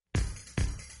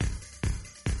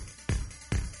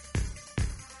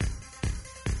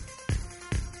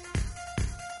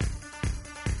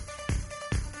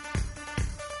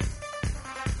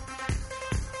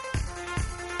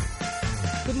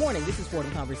morning. This is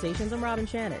Fordham Conversations. I'm Robin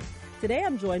Shannon. Today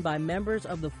I'm joined by members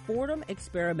of the Fordham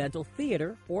Experimental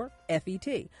Theater, or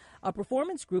FET, a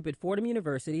performance group at Fordham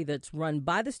University that's run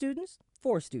by the students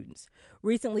for students.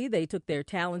 Recently, they took their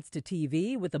talents to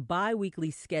TV with a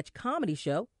bi-weekly sketch comedy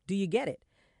show, Do You Get It?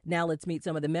 Now let's meet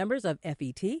some of the members of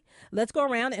FET. Let's go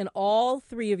around and all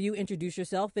three of you introduce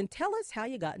yourself and tell us how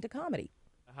you got into comedy.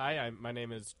 Hi, my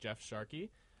name is Jeff Sharkey.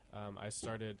 I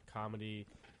started comedy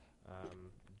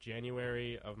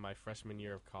January of my freshman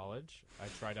year of college. I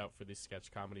tried out for the sketch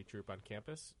comedy troupe on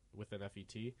campus with an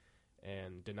FET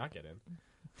and did not get in.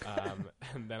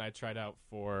 And then I tried out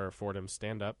for Fordham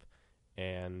stand-up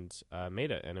and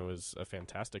made it, and it was a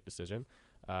fantastic decision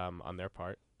on their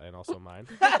part and also mine.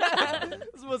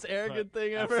 It's the most arrogant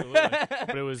thing ever. Absolutely.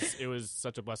 But it was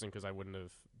such a blessing because I wouldn't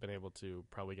have been able to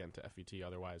probably get into FET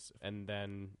otherwise. And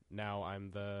then now I'm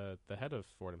the head of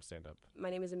Fordham stand-up. My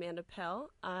name is Amanda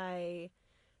Pell.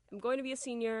 I'm going to be a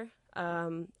senior.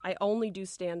 I only do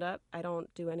stand-up. I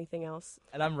don't do anything else.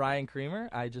 And I'm Ryan Creamer.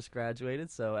 I just graduated,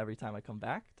 so every time I come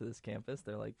back to this campus,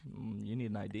 they're like, you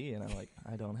need an ID. And I'm like,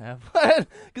 I don't have one.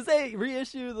 Because they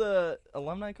reissue the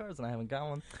alumni cards, and I haven't got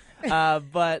one.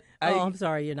 But I'm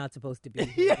sorry, you're not supposed to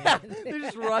be. Yeah, they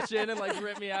just rush in and like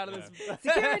rip me out of this.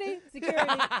 Security.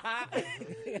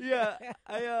 Yeah,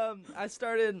 I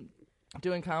started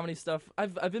doing comedy stuff.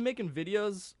 I've been making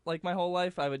videos like my whole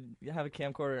life. I would have a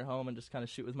camcorder at home and just kind of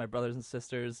shoot with my brothers and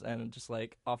sisters and just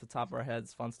like off the top of our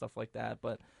heads, fun stuff like that.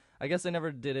 But I guess I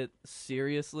never did it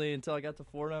seriously until I got to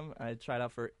Fordham. I tried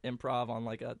out for improv on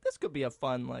like this could be a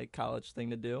fun like college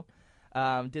thing to do.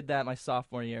 Did that my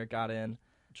sophomore year, got in.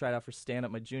 Tried out for stand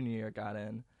up my junior year, got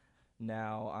in.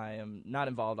 Now I am not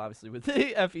involved, obviously, with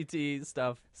the FET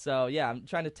stuff. So yeah, I'm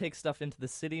trying to take stuff into the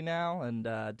city now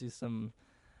and do some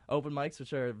open mics,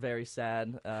 which are very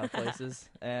sad places.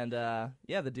 And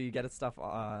the Do You Get It stuff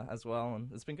as well. And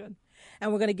it's been good.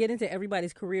 And we're going to get into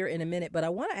everybody's career in a minute, but I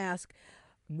want to ask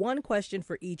one question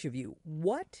for each of you.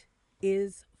 What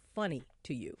is funny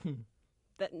to you?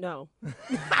 No.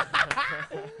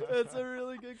 That's a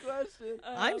really good question.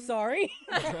 I'm sorry.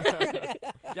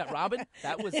 Yeah, Robin,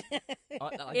 that was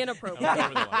Inappropriate.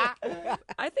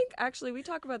 I think actually we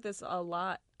talk about this a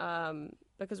lot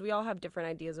because we all have different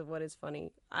ideas of what is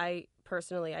funny. I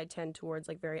tend towards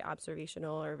like very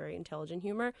observational or very intelligent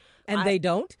humor. And they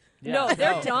don't? Yeah. No,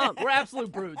 they're dumb. We're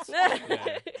absolute brutes.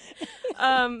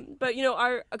 But you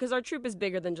know, because our troupe is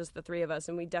bigger than just the three of us,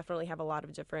 and we definitely have a lot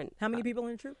of different. How many people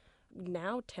in the troupe?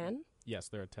 Now 10. Yes,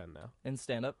 there are 10 now. In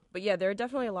stand-up? But yeah, there are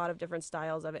definitely a lot of different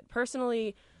styles of it.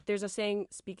 Personally, there's a saying,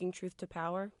 speaking truth to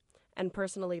power. And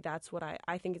personally, that's what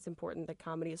I think it's important that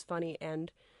comedy is funny and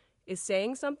is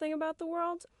saying something about the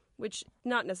world, which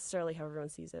not necessarily how everyone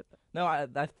sees it. But. No, I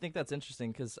think that's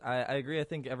interesting because I agree. I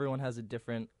think everyone has a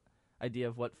different idea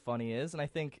of what funny is. And I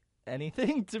think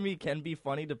anything to me can be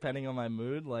funny depending on my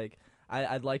mood. Like,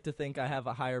 I'd like to think I have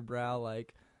a higher brow,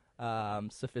 like,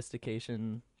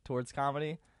 sophistication towards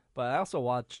comedy. But I also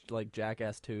watched, like,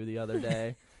 Jackass 2 the other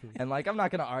day. And, like, I'm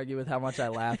not going to argue with how much I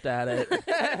laughed at it.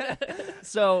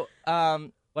 So,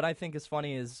 what I think is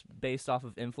funny is based off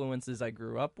of influences I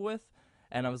grew up with.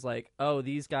 And I was like, oh,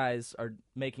 these guys are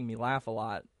making me laugh a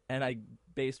lot. And I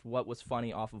based what was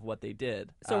funny off of what they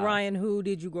did. So, Ryan, who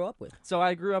did you grow up with? So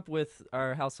I grew up with,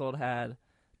 our household had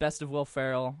Best of Will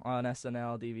Ferrell on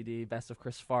SNL DVD, Best of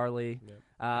Chris Farley.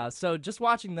 Yep. So just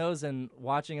watching those and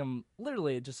watching them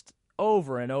literally just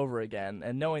over and over again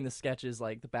and knowing the sketches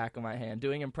like the back of my hand,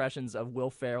 doing impressions of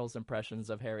Will Ferrell's impressions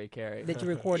of Harry Carey. That you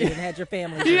recorded and had your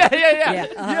family do. Yeah.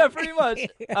 Uh-huh. Yeah, pretty much.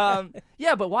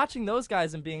 But watching those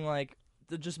guys and being like,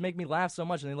 they just make me laugh so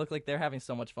much and they look like they're having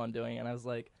so much fun doing it. And I was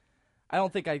like, I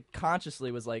don't think I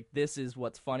consciously was like, this is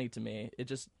what's funny to me. It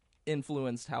just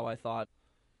influenced how I thought.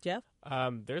 Jeff?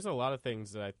 There's a lot of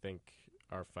things that I think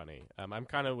are funny. I'm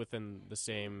kind of within the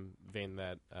same vein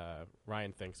that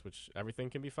Ryan thinks, which everything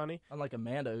can be funny. Unlike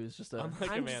Amanda, who's just a...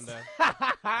 Unlike Amanda.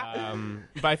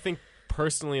 But I think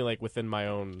personally, like within my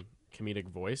own comedic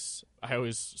voice, I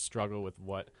always struggle with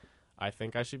what I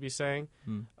think I should be saying.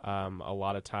 A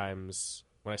lot of times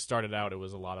when I started out, it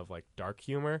was a lot of like dark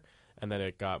humor, and then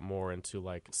it got more into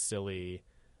like silly,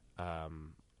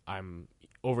 I'm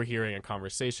overhearing a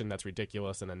conversation that's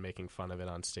ridiculous and then making fun of it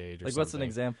on stage or like, something. what's an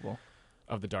example?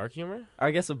 Of the dark humor?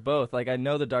 I guess of both. Like, I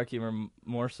know the dark humor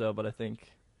more so, but I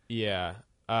think... Yeah.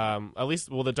 At least,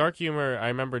 well, the dark humor, I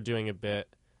remember doing a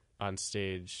bit on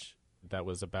stage that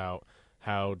was about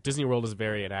how Disney World is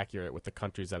very inaccurate with the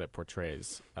countries that it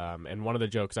portrays. And one of the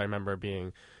jokes I remember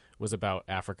was about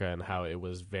Africa and how it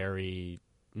was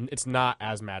it's not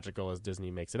as magical as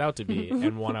Disney makes it out to be.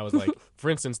 And one I was like, for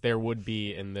instance, there would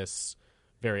be in this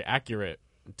very accurate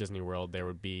Disney World there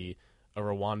would be a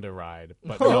Rwanda ride,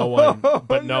 but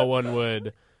no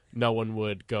one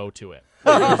would go to it.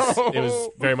 It was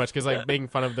very much because like making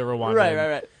fun of the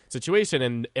Rwanda situation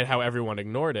and how everyone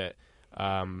ignored it.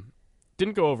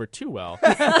 Didn't go over too well.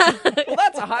 Well,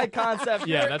 that's a high concept.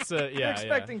 Yeah, You're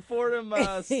expecting Fordham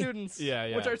students,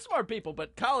 which are smart people,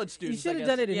 but college You students. should have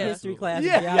done it in history class,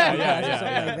 Yeah. or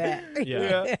something like that.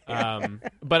 Yeah.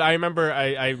 But I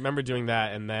remember doing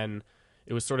that, and then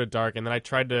it was sort of dark, and then I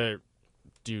tried to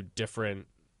do different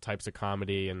types of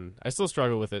comedy, and I still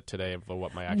struggle with it today of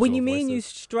what my actual When you mean voice you is.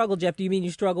 struggle, Jeff, do you mean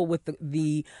you struggle with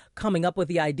the coming up with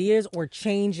the ideas or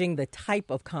changing the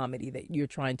type of comedy that you're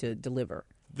trying to deliver?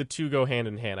 The two go hand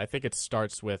in hand. I think it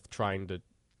starts with trying to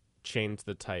change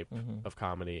the type of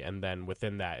comedy, and then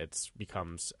within that it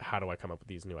becomes how do I come up with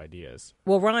these new ideas.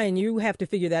 Well, Ryan, you have to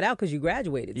figure that out because you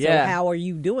graduated. Yeah. So how are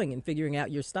you doing in figuring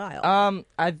out your style?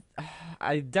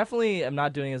 I definitely am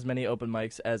not doing as many open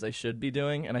mics as I should be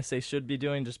doing, and I say should be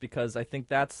doing just because I think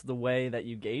that's the way that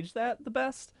you gauge that the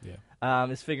best. Yeah.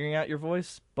 Is figuring out your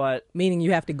voice, but Meaning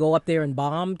you have to go up there and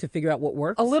bomb to figure out what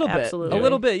works? a little Absolutely. bit, a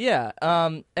little bit, yeah.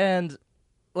 And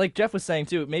like Jeff was saying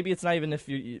too, maybe it's not even if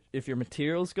your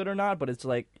material's good or not, but it's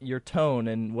like your tone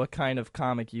and what kind of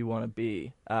comic you want to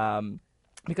be.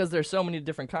 Because there's so many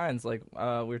different kinds. Like we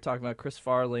were talking about Chris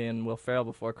Farley and Will Ferrell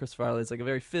before. Chris Farley is like a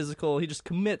very physical. He just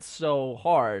commits so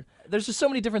hard. There's just so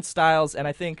many different styles, and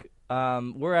I think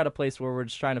we're at a place where we're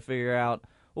just trying to figure out,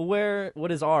 well,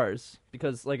 what is ours?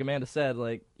 Because like Amanda said,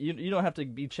 like you don't have to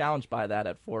be challenged by that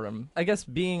at Fordham. I guess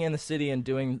being in the city and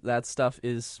doing that stuff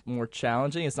is more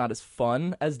challenging. It's not as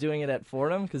fun as doing it at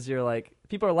Fordham because you're like,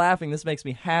 people are laughing. This makes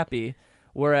me happy.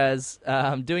 Whereas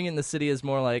doing it in the city is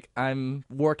more like I'm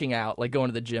working out, like going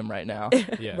to the gym right now.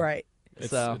 Yeah. Right.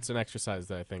 It's an exercise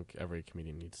that I think every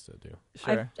comedian needs to do.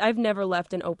 Sure. I've never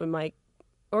left an open mic,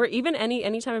 or even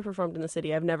any time I performed in the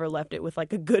city, I've never left it with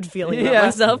like a good feeling about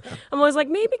myself. I'm always like,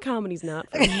 maybe comedy's not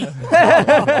for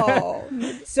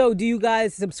me. So do you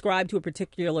guys subscribe to a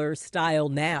particular style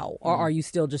now, or are you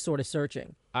still just sort of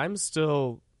searching? I'm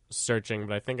still searching,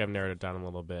 but I think I've narrowed it down a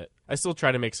little bit. I still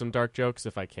try to make some dark jokes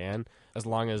if I can, as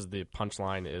long as the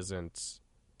punchline isn't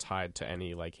tied to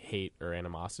any like hate or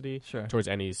animosity towards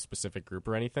any specific group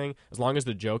or anything. As long as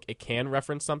the joke, it can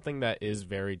reference something that is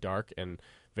very dark and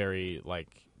very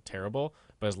like terrible,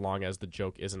 but as long as the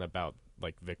joke isn't about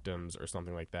like victims or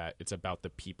something like that, it's about the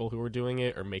people who are doing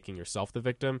it or making yourself the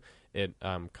victim, it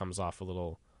comes off a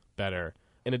little better.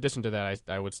 In addition to that,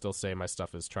 I would still say my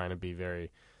stuff is trying to be very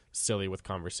silly with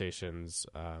conversations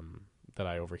that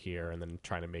I overhear, and then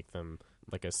trying to make them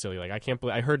like a silly, like, I can't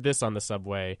believe I heard this on the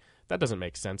subway. That doesn't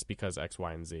make sense because X,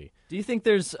 Y, and Z. Do you think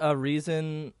there's a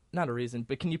reason, not a reason,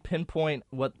 but can you pinpoint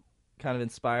what kind of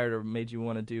inspired or made you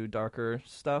want to do darker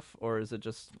stuff, or is it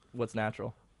just what's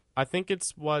natural? I think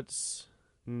it's what's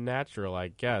natural, I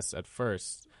guess, at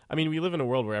first. I mean, we live in a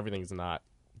world where everything's not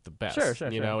the best,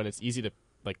 you know, and it's easy to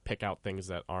like pick out things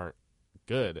that aren't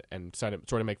good and sort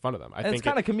of make fun of them. I think it's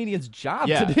kind of comedian's job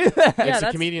to do that. It's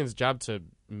a comedian's job to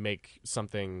make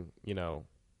something, you know,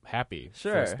 happy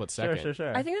for a split second.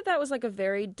 Sure. I think that was like a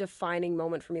very defining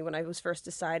moment for me when I was first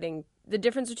deciding the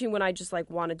difference between when I just like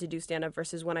wanted to do stand-up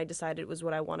versus when I decided it was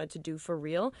what I wanted to do for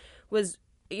real was,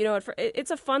 you know,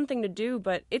 it's a fun thing to do,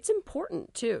 but it's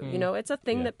important too. You know, it's a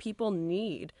thing that people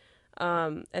need.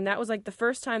 And that was like the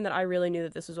first time that I really knew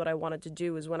that this was what I wanted to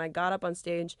do, was when I got up on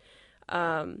stage.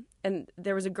 And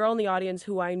there was a girl in the audience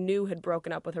who I knew had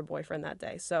broken up with her boyfriend that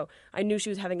day. So I knew she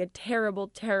was having a terrible,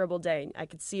 terrible day. I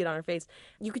could see it on her face.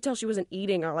 You could tell she wasn't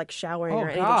eating or like showering or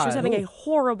anything. She was having a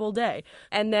horrible day.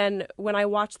 And then when I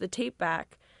watched the tape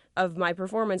back of my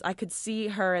performance, I could see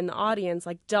her in the audience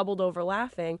like doubled over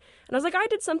laughing. And I was like, I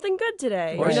did something good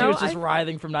today. Or you she know? was just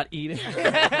writhing from not eating.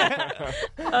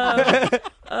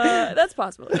 That's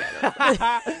possible.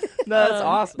 No, that's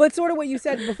awesome. But sort of what you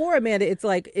said before, Amanda, it's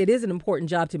like it is an important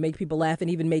job to make people laugh and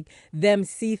even make them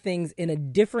see things in a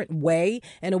different way,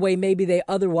 in a way maybe they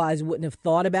otherwise wouldn't have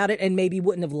thought about it and maybe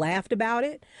wouldn't have laughed about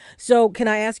it. So can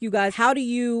I ask you guys, how do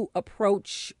you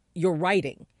approach your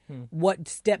writing? What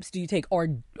steps do you take, or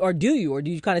do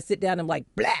you kind of sit down and like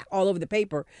blah all over the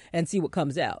paper and see what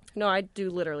comes out? No, I do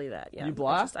literally that. Yeah, You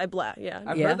blah? I blah. Yeah,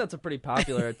 I've heard that's a pretty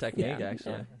popular technique,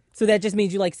 actually. So that just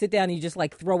means you like sit down and you just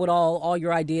like throw it all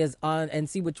your ideas on and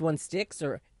see which one sticks,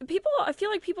 or I feel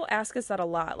like people ask us that a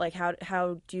lot, like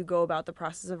how do you go about the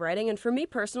process of writing? And for me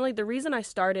personally, the reason I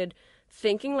started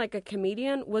thinking like a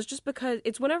comedian was just because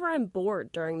it's whenever I'm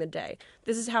bored during the day.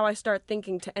 This is how I start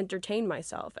thinking to entertain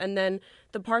myself. And then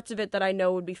the parts of it that I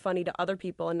know would be funny to other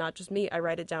people and not just me, I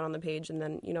write it down on the page, and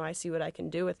then, I see what I can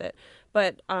do with it.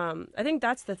 But I think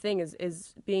that's the thing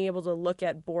is being able to look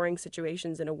at boring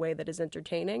situations in a way that is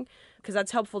entertaining, because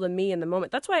that's helpful to me in the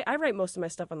moment. That's why I write most of my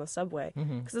stuff on the subway,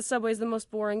 because the subway is the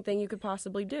most boring thing you could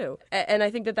possibly do. And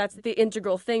I think that that's the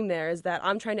integral thing there, is that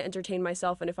I'm trying to entertain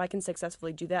myself, and if I can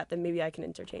successfully do that, then maybe I can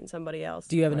entertain somebody else.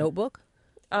 Do you have a notebook?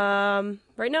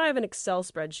 Right now I have an Excel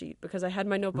spreadsheet because I had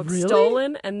my notebook Really?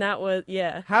 stolen, and that was,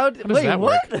 How does that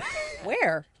work?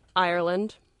 Where?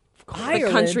 Ireland. Ireland?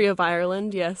 The country of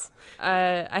Ireland, yes.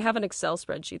 I have an Excel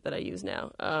spreadsheet that I use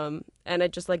now, and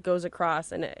it just like goes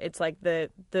across, and it's like the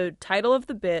title of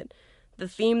the bit, the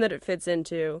theme that it fits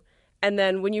into, and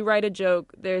then when you write a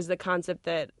joke, there's the concept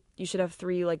that you should have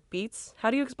 3 like beats.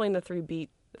 How do you explain the 3 beat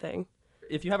thing?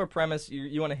 If you have a premise,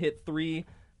 you want to hit 3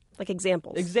 Like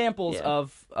examples. examples Yeah.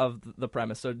 of the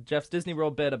premise. So Jeff's Disney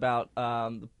World bit about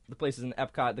the places in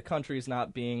Epcot, the countries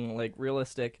not being like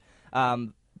realistic.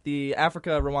 The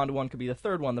Africa Rwanda one could be the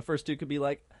third one. The first 2 could be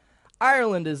like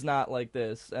Ireland is not like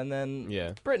this, and then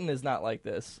Yeah. Britain is not like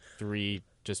this. 3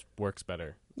 just works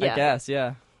better. Yeah. I guess,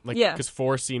 yeah. Like, Yeah. because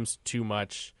 4 seems too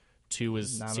much. 2 Not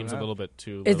seems a enough. little bit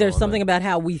too. Is there little, and something then- about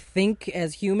how we think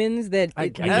as humans that I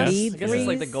it guess, need I guess it's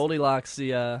like the threes? Goldilocks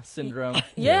syndrome.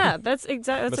 Yeah, that's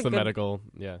exactly. That's a the good, medical.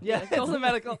 Yeah. Yeah, it's the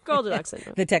medical. Goldilocks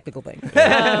syndrome. The technical thing.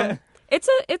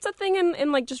 It's a thing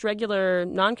in like just regular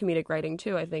non-comedic writing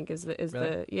too. I think is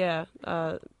Really?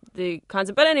 the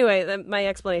concept. But anyway, my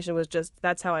explanation was just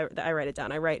that's how I write it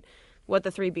down. I write what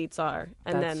the 3 beats are,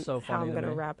 and That's then so how funny I'm to going to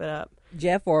me. wrap it up.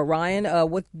 Jeff or Ryan,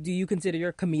 what do you consider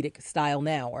your comedic style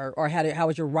now, or how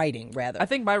is your writing rather? I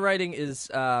think my writing is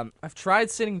I've tried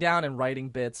sitting down and writing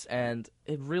bits, and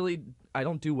I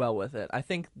don't do well with it. I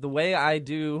think the way I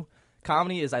do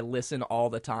comedy is I listen all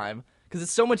the time, because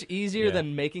it's so much easier Yeah.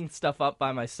 than making stuff up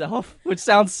by myself, which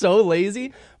sounds so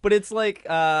lazy, but it's like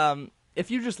if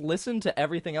you just listen to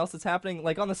everything else that's happening,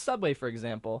 like on the subway, for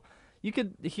example, you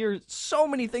could hear so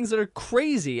many things that are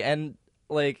crazy, and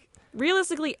like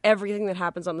Realistically, everything that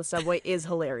happens on the subway is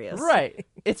hilarious. right.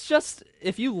 It's just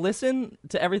if you listen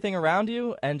to everything around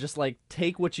you and just like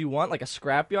take what you want, like a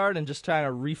scrapyard, and just try to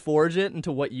reforge it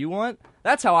into what you want.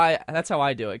 That's how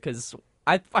I do it, because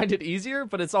I find it easier,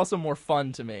 but it's also more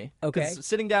fun to me. Okay. 'Cause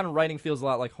sitting down and writing feels a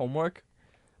lot like homework.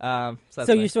 So that's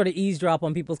So my- you sort of eavesdrop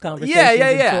on people's conversations. yeah.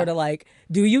 And sort of like,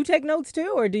 do you take notes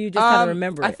too, or do you just kind of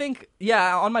remember it? I think,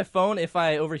 on my phone, if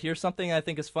I overhear something I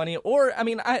think is funny, or, I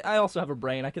mean, I also have a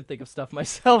brain. I can think of stuff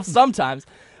myself sometimes.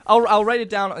 I'll write it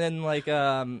down and, like,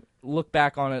 look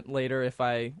back on it later if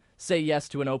I say yes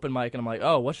to an open mic and I'm like,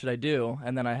 oh, what should I do?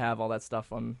 And then I have all that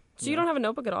stuff on. So you don't have a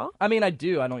notebook at all? I mean, I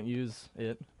do. I don't use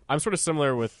it. I'm sort of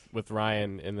similar with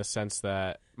Ryan in the sense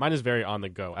that mine is very on the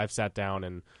go. I've sat down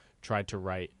and tried to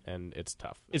write, and it's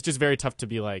tough. It's just very tough to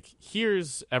be like,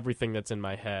 here's everything that's in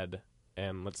my head,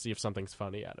 and let's see if something's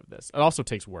funny out of this. It also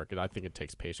takes work, and I think it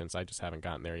takes patience. I just haven't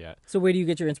gotten there yet. So where do you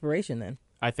get your inspiration then?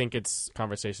 I think it's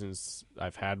conversations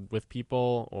I've had with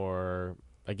people, or,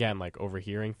 again, like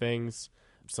overhearing things.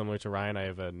 Similar to Ryan, I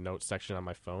have a note section on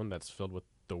my phone that's filled with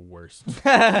the worst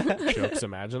jokes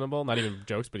imaginable. Not even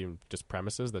jokes, but even just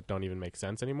premises that don't even make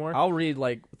sense anymore. I'll read,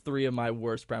 like, 3 of my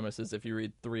worst premises if you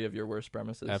read 3 of your worst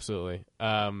premises. Absolutely.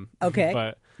 Okay.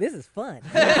 But This is fun.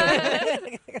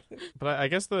 I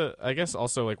guess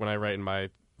also, like, when I write in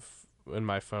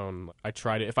my phone, I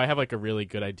try to, if I have like a really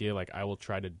good idea, like I will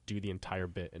try to do the entire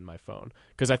bit in my phone,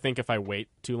 because I think if I wait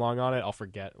too long on it, I'll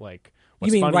forget like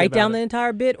what's You mean funny write about down it. the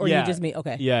entire bit, or Yeah. you just mean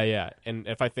okay? Yeah. And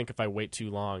if I wait too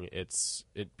long, it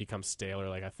becomes stale, or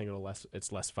like I think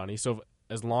it's less funny. So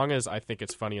as long as I think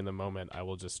it's funny in the moment, I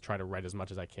will just try to write as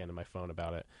much as I can in my phone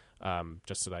about it,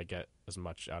 just so that I get as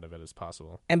much out of it as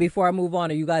possible. And before I move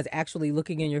on, are you guys actually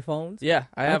looking in your phones? Yeah,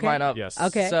 I have Okay. mine up. Yes.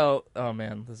 Okay. So, oh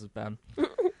man, this is bad.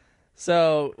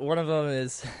 So, one of them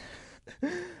is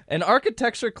an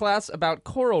architecture class about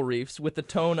coral reefs with the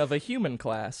tone of a human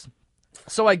class.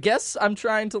 So, I guess I'm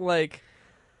trying to, like,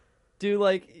 do,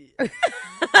 like...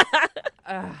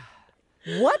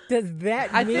 What does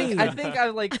that mean? I think I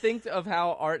like think of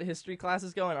how art history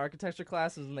classes go and architecture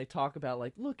classes, and they talk about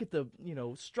like, look at the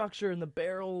structure and the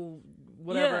barrel,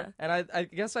 whatever. Yeah. And I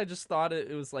guess I just thought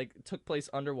it was like took place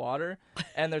underwater,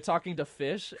 and they're talking to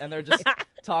fish, and they're just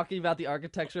talking about the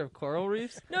architecture of coral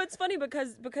reefs. No, it's funny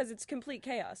because it's complete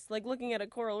chaos. Like looking at a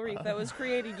coral reef that was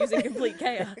created using complete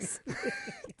chaos.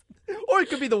 Or it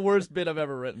could be the worst bit I've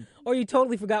ever written. Or you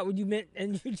totally forgot what you meant,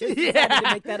 and you just Yeah. decided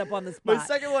to make that up on the spot. My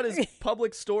second one is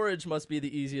public storage must be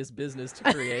the easiest business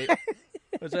to create.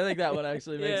 Which I think that one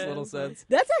actually makes Yeah. a little sense.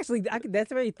 That's actually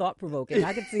that's very thought provoking.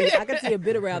 I could see a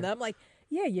bit around that. I'm like,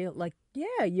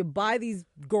 you buy these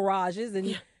garages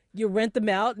and you rent them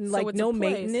out and So like it's no a place,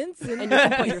 maintenance and you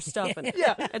can put your stuff in it.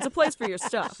 Yeah. It's a place for your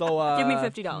stuff. So Give me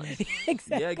 $50.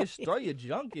 exactly. Yeah, I guess throw your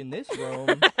junk in this room.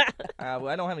 Well,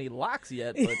 I don't have any locks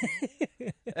yet,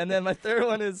 but. And then my third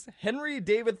one is Henry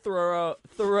David Thoreau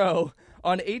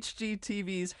on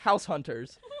HGTV's House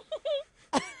Hunters.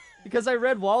 Because I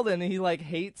read Walden and he like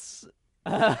hates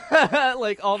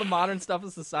like all the modern stuff in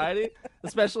society,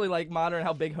 especially like modern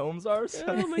how big homes are. So.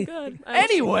 Oh my god.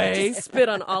 Anyway. Just spit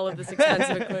on all of this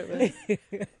expensive equipment.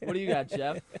 What do you got,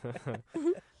 Jeff?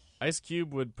 Ice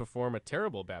Cube would perform a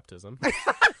terrible baptism.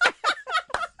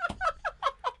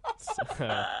 So,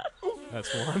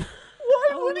 that's one. Why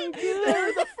would he be there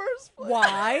in the first place?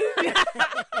 Why?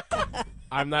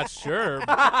 I'm not sure,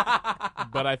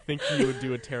 but I think he would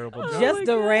do a terrible job. Just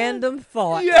a random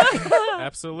thought. Yeah.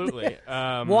 Absolutely.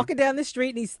 Walking down the street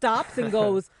and he stops and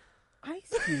goes,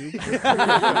 Ice Cube.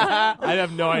 I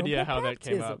have no idea how that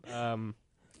came baptism. up.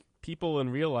 People in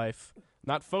real life,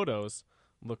 not photos,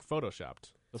 look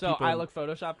photoshopped. The So people I look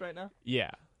photoshopped right now?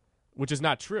 Yeah, which is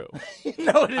not true.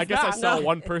 No, it is I guess not. I saw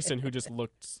one person who just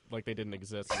looked like they didn't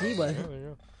exist. He was. Oh, there you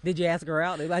go. Did you ask her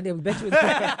out? I didn't bet you was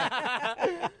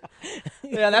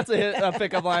Yeah, that's a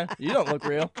pickup line. You don't look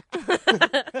real.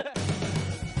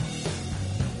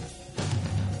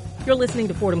 You're listening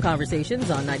to Fordham Conversations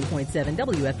on 90.7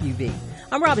 WFUV.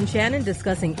 I'm Robin Shannon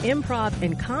discussing improv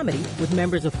and comedy with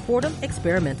members of Fordham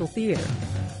Experimental Theater.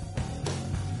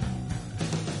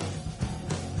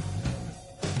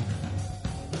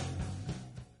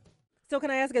 So can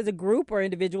I ask, as a group or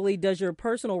individually, does your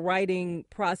personal writing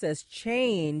process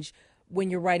change when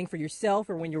you're writing for yourself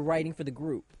or when you're writing for the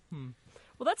group?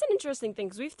 Well, that's an interesting thing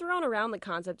because we've thrown around the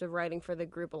concept of writing for the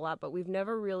group a lot, but we've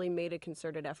never really made a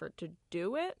concerted effort to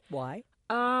do it. Why?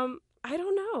 I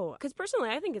don't know. Because personally,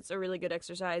 I think it's a really good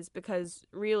exercise because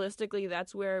realistically,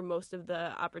 that's where most of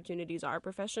the opportunities are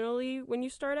professionally when you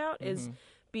start out is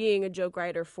being a joke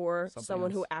writer for Something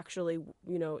someone who else. actually,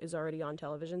 is already on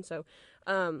television. So,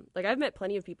 I've met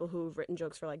plenty of people who've written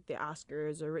jokes for, like, the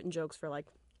Oscars or written jokes for, like,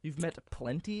 You've met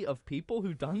plenty of people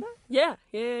who've done that? yeah.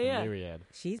 Myriad.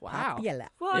 She's Wow. popular.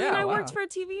 Well, I Yeah, mean, I wow. worked for a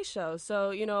TV show,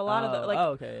 so, a lot of the, like,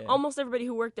 okay, yeah. almost everybody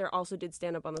who worked there also did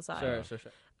stand-up on the side. Sure.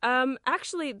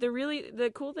 Actually,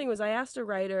 the cool thing was I asked a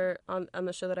writer on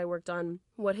the show that I worked on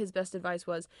what his best advice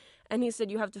was, and he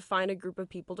said you have to find a group of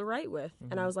people to write with.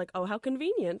 And I was like, oh, how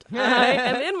convenient. I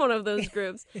am in one of those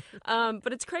groups.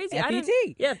 But it's crazy. I FET.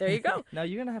 didn't, yeah, there you go. Now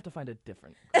you're going to have to find a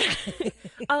different.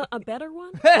 A better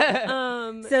one?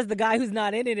 Says the guy who's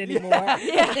not in it anymore.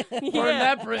 Yeah. Burn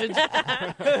that bridge.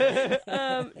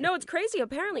 No, it's crazy.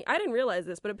 Apparently, I didn't realize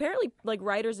this, but apparently, like,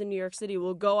 writers in New York City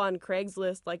will go on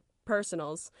Craigslist, like,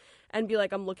 personals and be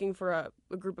like, I'm looking for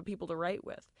a group of people to write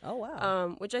with. Oh,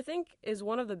 wow. Which I think is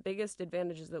one of the biggest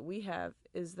advantages that we have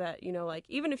is that, like,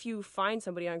 even if you find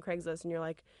somebody on Craigslist and you're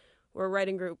like, we're a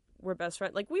writing group, we're best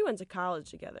friends. Like, we went to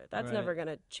college together. That's Right. never going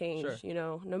to change,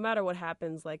 Sure. no matter what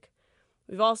happens. Like,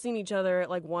 we've all seen each other at,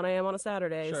 like, 1 a.m. on a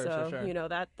Saturday. Sure, so, sure.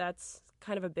 That's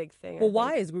kind of a big thing. Well, I why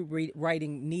think. is group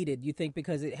writing needed? You think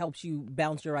because it helps you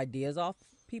bounce your ideas off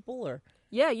people, or?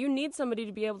 Yeah, you need somebody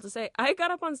to be able to say. I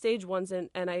got up on stage once and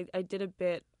I did a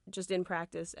bit just in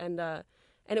practice and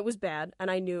it was bad and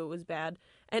I knew it was bad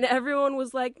and everyone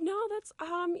was like, no, that's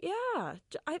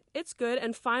it's good.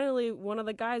 And finally, one of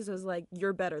the guys was like,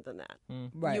 you're better than that.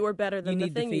 Right. You are better than You the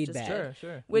need the thing you just feedback. did.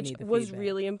 Sure. Which need the was feedback.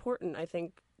 really important, I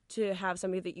think, to have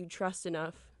somebody that you trust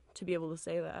enough to be able to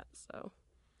say that. So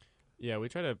Yeah, we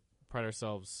try to pride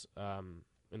ourselves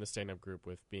in the stand-up group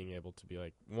with being able to be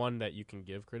like, one, that you can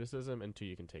give criticism, and two,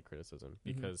 you can take criticism,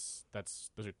 because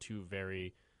those are two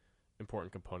very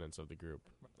important components of the group.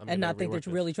 And not think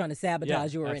they're really trying to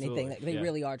sabotage you or absolutely. anything. Like, they Yeah.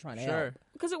 really are trying to Sure. help.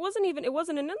 because it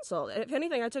wasn't an insult. If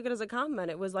anything, I took it as a compliment.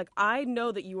 It was like, I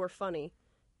know that you are funny.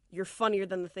 You're funnier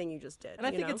than the thing you just did. And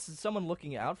I you think know? it's someone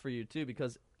looking out for you, too,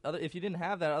 because if you didn't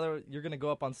have that, you're going to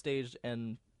go up on stage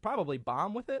and probably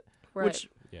bomb with it. Right. Which,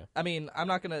 Yeah. I mean, I'm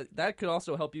not going to... That could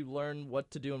also help you learn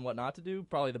what to do and what not to do.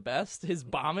 Probably the best is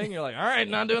bombing. You're like, all right,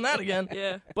 not doing that again.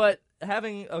 Yeah. But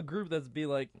having a group that's be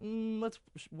like, let's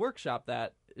workshop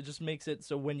that, it just makes it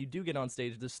so when you do get on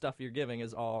stage, the stuff you're giving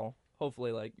is all,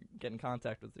 hopefully, like, get in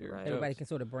contact with your Right. jokes. Everybody can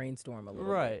sort of brainstorm a little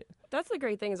bit. Right. That's the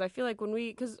great thing is I feel like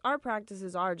because our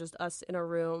practices are just us in a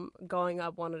room going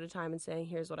up one at a time and saying,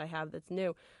 here's what I have that's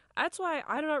new. That's why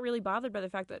I'm not really bothered by the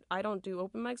fact that I don't do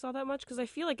open mics all that much, because I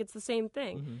feel like it's the same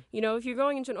thing. You know, if you're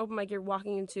going into an open mic, you're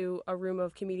walking into a room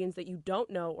of comedians that you don't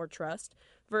know or trust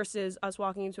versus us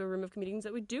walking into a room of comedians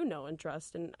that we do know and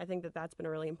trust. And I think that that's been a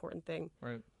really important thing.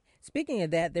 Right. Speaking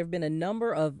of that, there have been a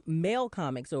number of male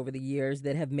comics over the years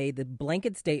that have made the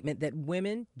blanket statement that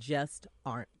women just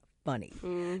aren't funny.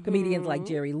 Comedians like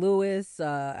Jerry Lewis,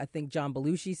 I think John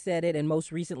Belushi said it, and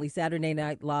most recently Saturday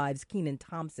Night Live's Kenan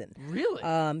Thompson. Really?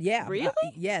 Yeah. Really?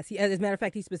 Yes. As a matter of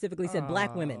fact, he specifically said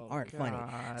black women aren't funny.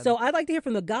 God. So I'd like to hear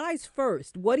from the guys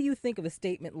first. What do you think of a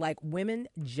statement like women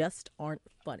just aren't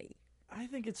funny? I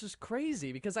think it's just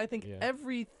crazy because I think Yeah.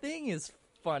 everything is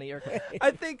funny. Or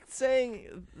I think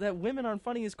saying that women aren't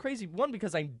funny is crazy. One,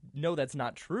 because I know that's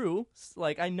not true.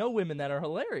 Like, I know women that are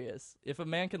hilarious. If a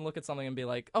man can look at something and be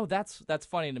like, oh, that's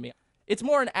funny to me. It's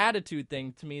more an attitude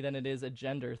thing to me than it is a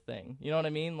gender thing. You know what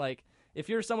I mean? Like, if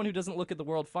you're someone who doesn't look at the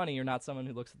world funny, you're not someone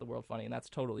who looks at the world funny, and that's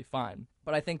totally fine.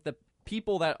 But I think the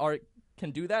people that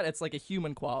can do that, it's like a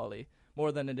human quality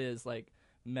more than it is like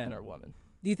men or women.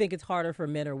 Do you think it's harder for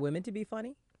men or women to be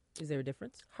funny? Is there a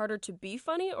difference? Harder to be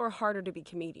funny or harder to be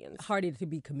comedians? Harder to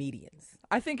be comedians.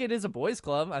 I think it is a boys'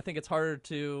 club. I think it's harder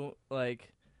to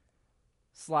like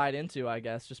slide into, I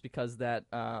guess, just because that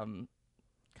kind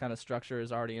of structure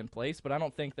is already in place. But I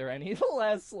don't think they're any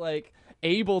less like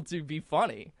able to be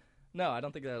funny. No, I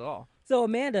don't think that at all. So,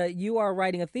 Amanda, you are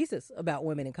writing a thesis about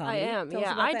women in I comedy. am, Tell us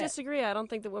yeah. about I that. disagree. I don't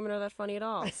think that women are that funny at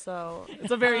all. So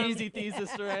It's a very easy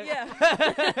thesis to write.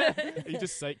 yeah. You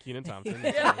just cite Kenan Thompson.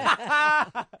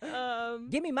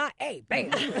 Give me my A,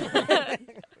 bam.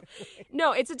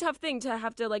 No, it's a tough thing to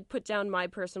have to like put down my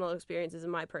personal experiences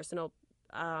and my personal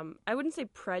I wouldn't say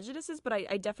prejudices, but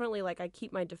I definitely like I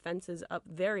keep my defenses up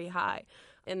very high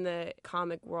in the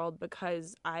comic world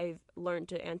because I've learned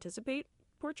to anticipate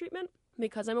poor treatment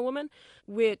because I'm a woman,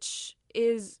 which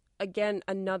is again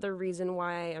another reason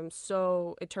why I'm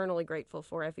so eternally grateful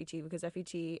for FET, because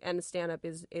FET and stand-up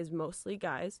is mostly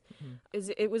guys.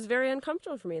 It was very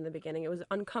uncomfortable for me in the beginning. It was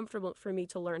uncomfortable for me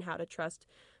to learn how to trust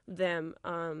them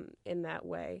in that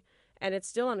way. And it's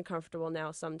still uncomfortable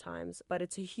now sometimes, but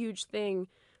it's a huge thing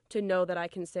to know that I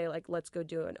can say, like, let's go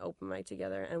do an open mic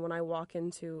together. And when I walk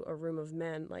into a room of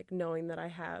men, like, knowing that I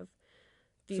have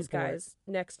these Support. guys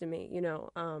next to me, you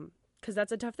know, because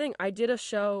that's a tough thing. I did a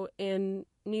show in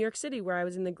New York City where I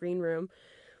was in the green room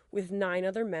with 9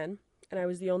 other men, and I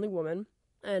was the only woman.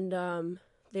 And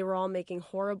they were all making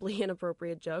horribly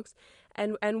inappropriate jokes.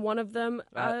 And one of them...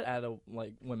 At a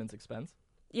like women's expense.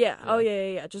 Yeah. Oh,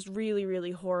 yeah. Just really,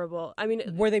 really horrible. I mean,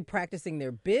 Were they practicing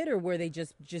their bit, or were they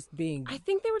just being? I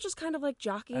think they were just kind of like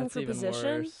jockeying That's for even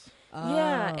position. worse.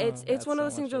 Yeah, it's That's one of so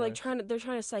those things much where like worse. they're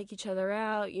trying to psych each other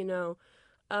out. You know,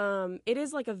 it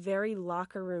is like a very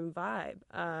locker room vibe.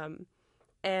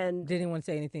 And Did anyone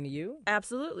say anything to you?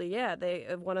 absolutely, yeah.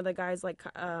 One of the guys like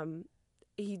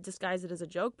he disguised it as a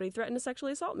joke, but he threatened to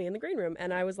sexually assault me in the green room,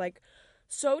 and I was like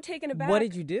so taken aback. What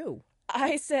did you do?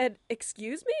 I said,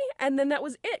 "Excuse me," and then that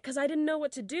was it because I didn't know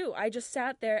what to do. I just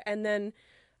sat there, and then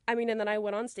I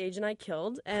went on stage and I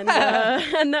killed, and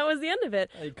and that was the end of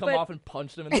it. You come But- off and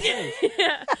punched him in the face.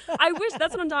 Yeah, I wish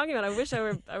that's what I'm talking about. I wish I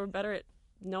were better at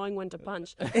knowing when to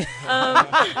punch.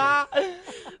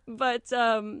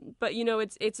 But you know,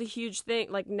 it's a huge thing.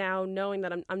 Like now, knowing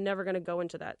that I'm never gonna go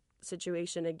into that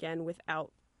situation again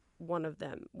without one of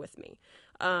them with me.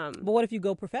 But what if you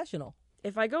go professional?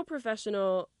 If I go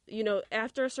professional, you know,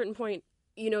 after a certain point,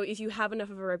 you know, if you have enough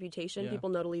of a reputation, Yeah. people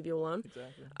know to leave you alone.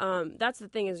 Exactly. That's the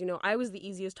thing is, you know, I was the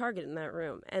easiest target in that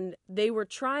room, and they were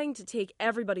trying to take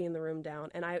everybody in the room down,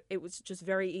 and it was just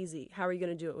very easy. How are you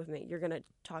going to do it with me? You're going to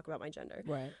talk about my gender.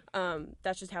 Right.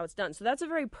 That's just how it's done. So that's a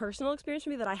very personal experience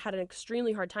for me that I had an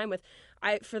extremely hard time with.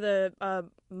 For the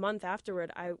month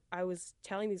afterward, I was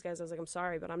telling these guys, I was like, I'm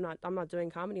sorry, but I'm not doing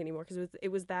comedy anymore because it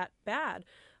was that bad.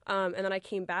 And then I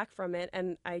came back from it,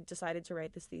 and I decided to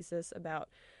write this thesis about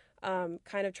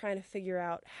kind of trying to figure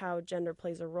out how gender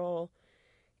plays a role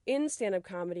in stand-up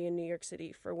comedy in New York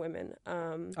City for women.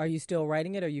 Are you still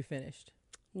writing it, or are you finished?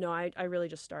 No, I really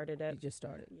just started You it. just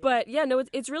started. But yeah, no,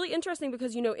 it's really interesting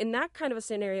because, you know, in that kind of a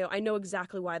scenario, I know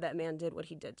exactly why that man did what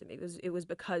he did to me. It was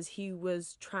because he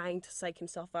was trying to psych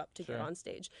himself up to get Sure. on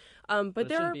stage. But But it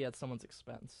there shouldn't are... be at someone's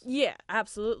expense. Yeah,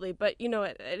 absolutely. But you know,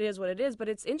 it is what it is. But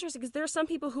it's interesting because there are some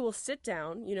people who will sit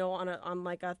down, you know, on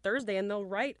like a Thursday, and they'll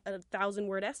write a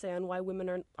 1,000-word essay on why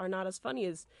women are not as funny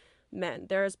as men.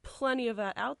 There is plenty of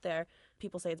that out there.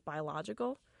 People say it's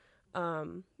biological.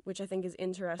 which I think is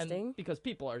interesting. And because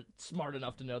people are smart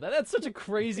enough to know that. That's such a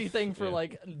crazy thing for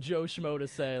like Joe Schmo to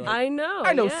say. Like, I know.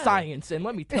 I know yeah. science, and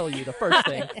let me tell you the first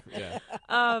thing. Yeah.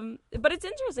 But it's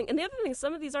interesting. And the other thing,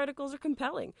 some of these articles are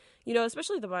compelling. You know,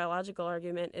 especially the biological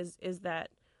argument is that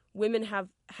women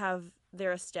have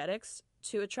their aesthetics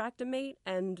to attract a mate,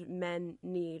 and men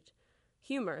need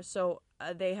humor. So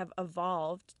they have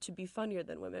evolved to be funnier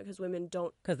than women because women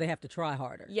don't. Because they have to try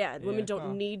harder. Yeah, women don't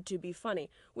Huh. need to be funny,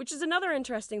 which is another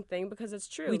interesting thing because it's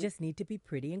true. We just need to be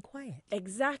pretty and quiet.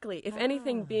 Exactly. If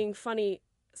anything, being funny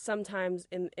sometimes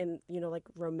in you know, like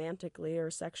romantically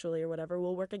or sexually or whatever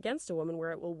will work against a woman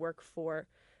where it will work for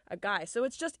a guy. So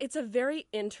it's a very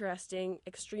interesting,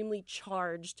 extremely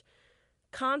charged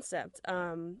concept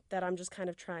that I'm just kind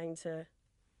of trying to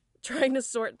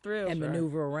sort through And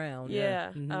maneuver around.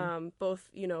 Yeah. Mhm. Both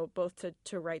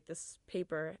to write this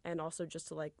paper and also just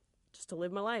to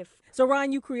live my life. So,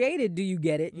 Ryan, you created Do You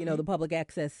Get It? You Mm-hmm. know, the public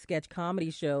access sketch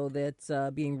comedy show that's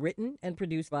being written and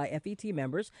produced by FET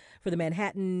members for the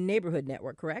Manhattan Neighborhood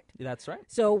Network, correct? That's right.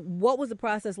 So, what was the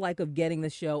process like of getting the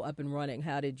show up and running?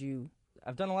 How did you?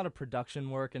 I've done a lot of production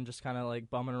work and just kind of like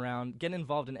bumming around, getting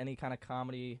involved in any kind of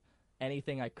comedy,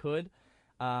 anything I could.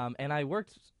 And I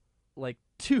worked like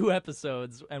 2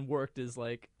 episodes and worked as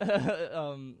like,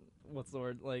 what's the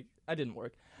word? Like, I didn't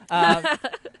work.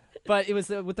 But it was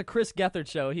with the Chris Gethard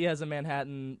show. He has a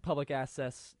Manhattan public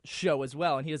access show as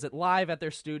well, and he does it live at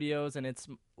their studios, and it's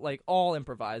like all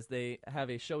improvised. They have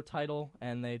a show title,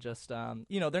 and they just,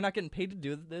 they're not getting paid to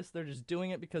do this. They're just doing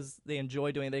it because they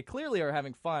enjoy doing it. They clearly are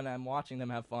having fun. I'm watching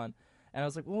them have fun. And I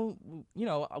was like, well, you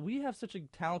know, we have such a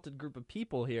talented group of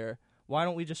people here. Why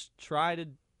don't we just try to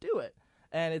do it?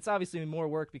 And it's obviously more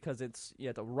work because you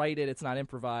have to write it. It's not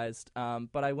improvised.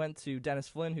 But I went to Dennis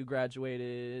Flynn, who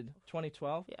graduated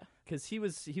 2012. Yeah. Because he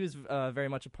was very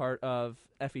much a part of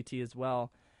FET as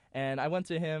well. And I went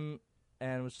to him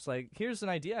and was just like, here's an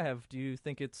idea I have. Do you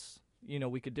think it's,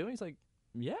 we could do it? He's like,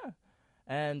 yeah.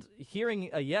 And hearing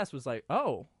a yes was like,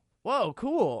 oh, whoa,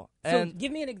 cool. So, And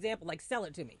give me an example, like sell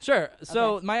it to me. sure.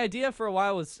 So Okay. my idea for a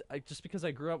while was just because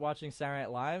I grew up watching Saturday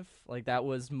Night Live, like that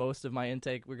was most of my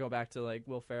intake. We go back to like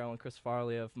Will Ferrell and Chris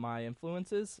Farley of my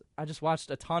influences. I just watched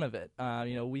a ton of it.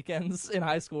 Weekends in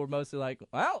high school were mostly like,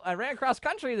 well, I ran cross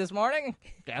country this morning.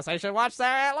 Guess I should watch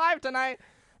Saturday Night Live tonight.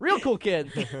 Real cool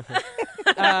kid.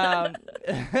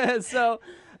 So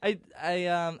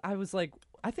I was like,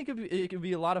 I think it could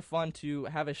be a lot of fun to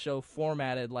have a show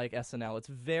formatted like SNL. It's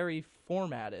very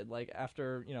formatted. Like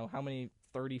after, how many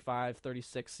 35,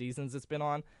 36 seasons it's been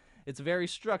on, it's very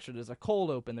structured. There's a cold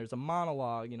open, there's a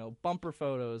monologue, bumper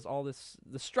photos, all this.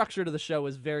 The structure to the show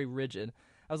is very rigid.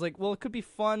 I was like, well, it could be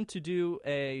fun to do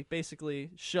a basically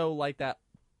show like that,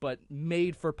 but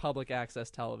made for public access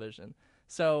television.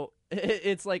 So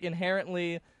it's like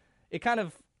inherently, it kind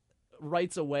of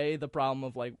writes away the problem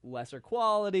of like lesser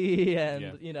quality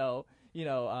and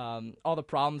all the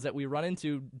problems that we run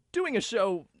into doing a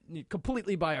show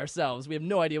completely by ourselves. We have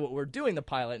no idea what we're doing the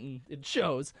pilot, and it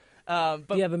shows. But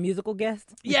Do you have a musical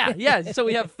guest? yeah. So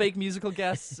we have fake musical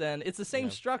guests, and it's the same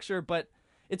structure, but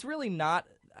it's really not.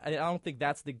 I don't think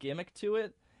that's the gimmick to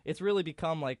it. It's really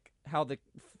become like how the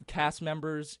cast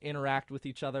members interact with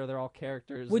each other. They're all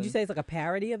characters. Would you say it's like a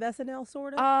parody of SNL,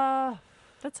 sort of?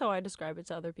 That's how I describe it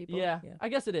to other people. Yeah, Yeah. I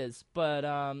guess it is, but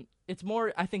it's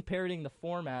more, I think, parodying the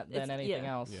format than It's- anything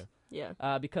yeah. else. Yeah.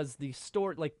 Yeah. Because the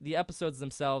episodes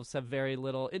themselves have very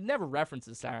little. It never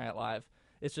references Saturday Night Live.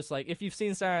 It's just like if you've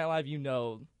seen Saturday Night Live, you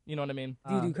know what I mean.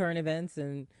 Do you do current events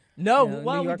and? No, New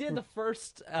well, we York did the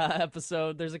first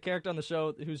episode. There's a character on the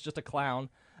show who's just a clown,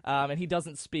 and he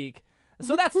doesn't speak.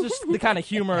 So that's just the kind of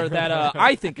humor that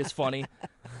I think is funny.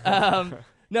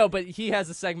 No, but he has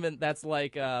a segment that's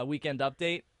like Weekend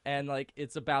Update, and like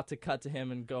it's about to cut to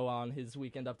him and go on his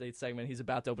Weekend Update segment. He's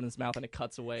about to open his mouth, and it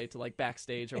cuts away to like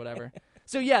backstage or whatever.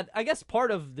 So yeah, I guess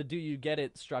part of the Do You Get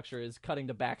It structure is cutting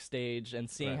to backstage and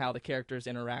seeing Right. how the characters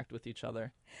interact with each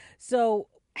other. So,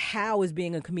 how is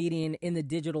being a comedian in the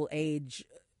digital age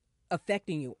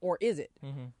affecting you, or is it?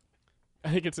 I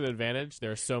think it's an advantage.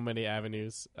 There are so many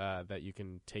avenues that you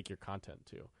can take your content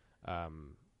to.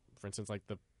 For instance, like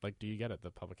Do You Get It,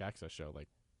 the public access show? Like,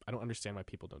 I don't understand why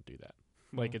people don't do that.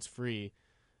 Like, it's free.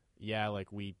 Yeah,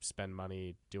 like we spend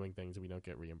money doing things and we don't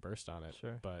get reimbursed on it.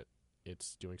 Sure. But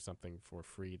it's doing something for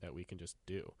free that we can just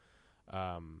do.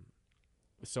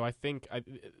 So I think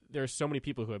there are so many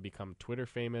people who have become Twitter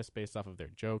famous based off of their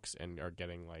jokes and are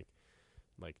getting like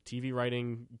TV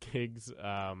writing gigs,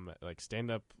 like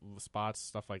stand-up spots,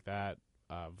 stuff like that.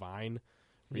 Vine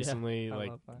recently, I like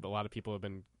love Vine. a lot of people have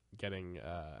been getting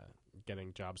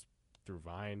jobs through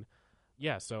Vine.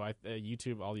 yeah, so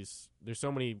YouTube, all these, there's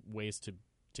so many ways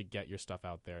to get your stuff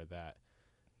out there that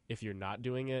if you're not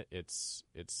doing it, it's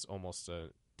almost a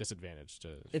disadvantage to.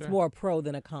 It's more a pro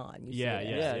than a con. You Yeah,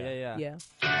 say that. Yeah.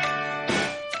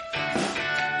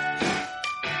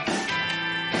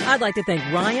 I'd like to thank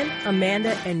Ryan,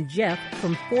 Amanda, and Jeff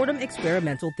from Fordham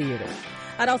Experimental Theater.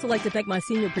 I'd also like to thank my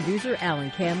senior producer,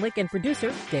 Alan Canlick, and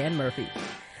producer, Dan Murphy.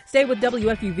 Stay with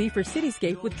WFUV for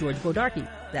Cityscape with George Bodarky.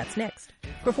 That's next.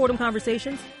 For Fordham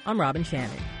Conversations, I'm Robin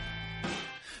Shannon.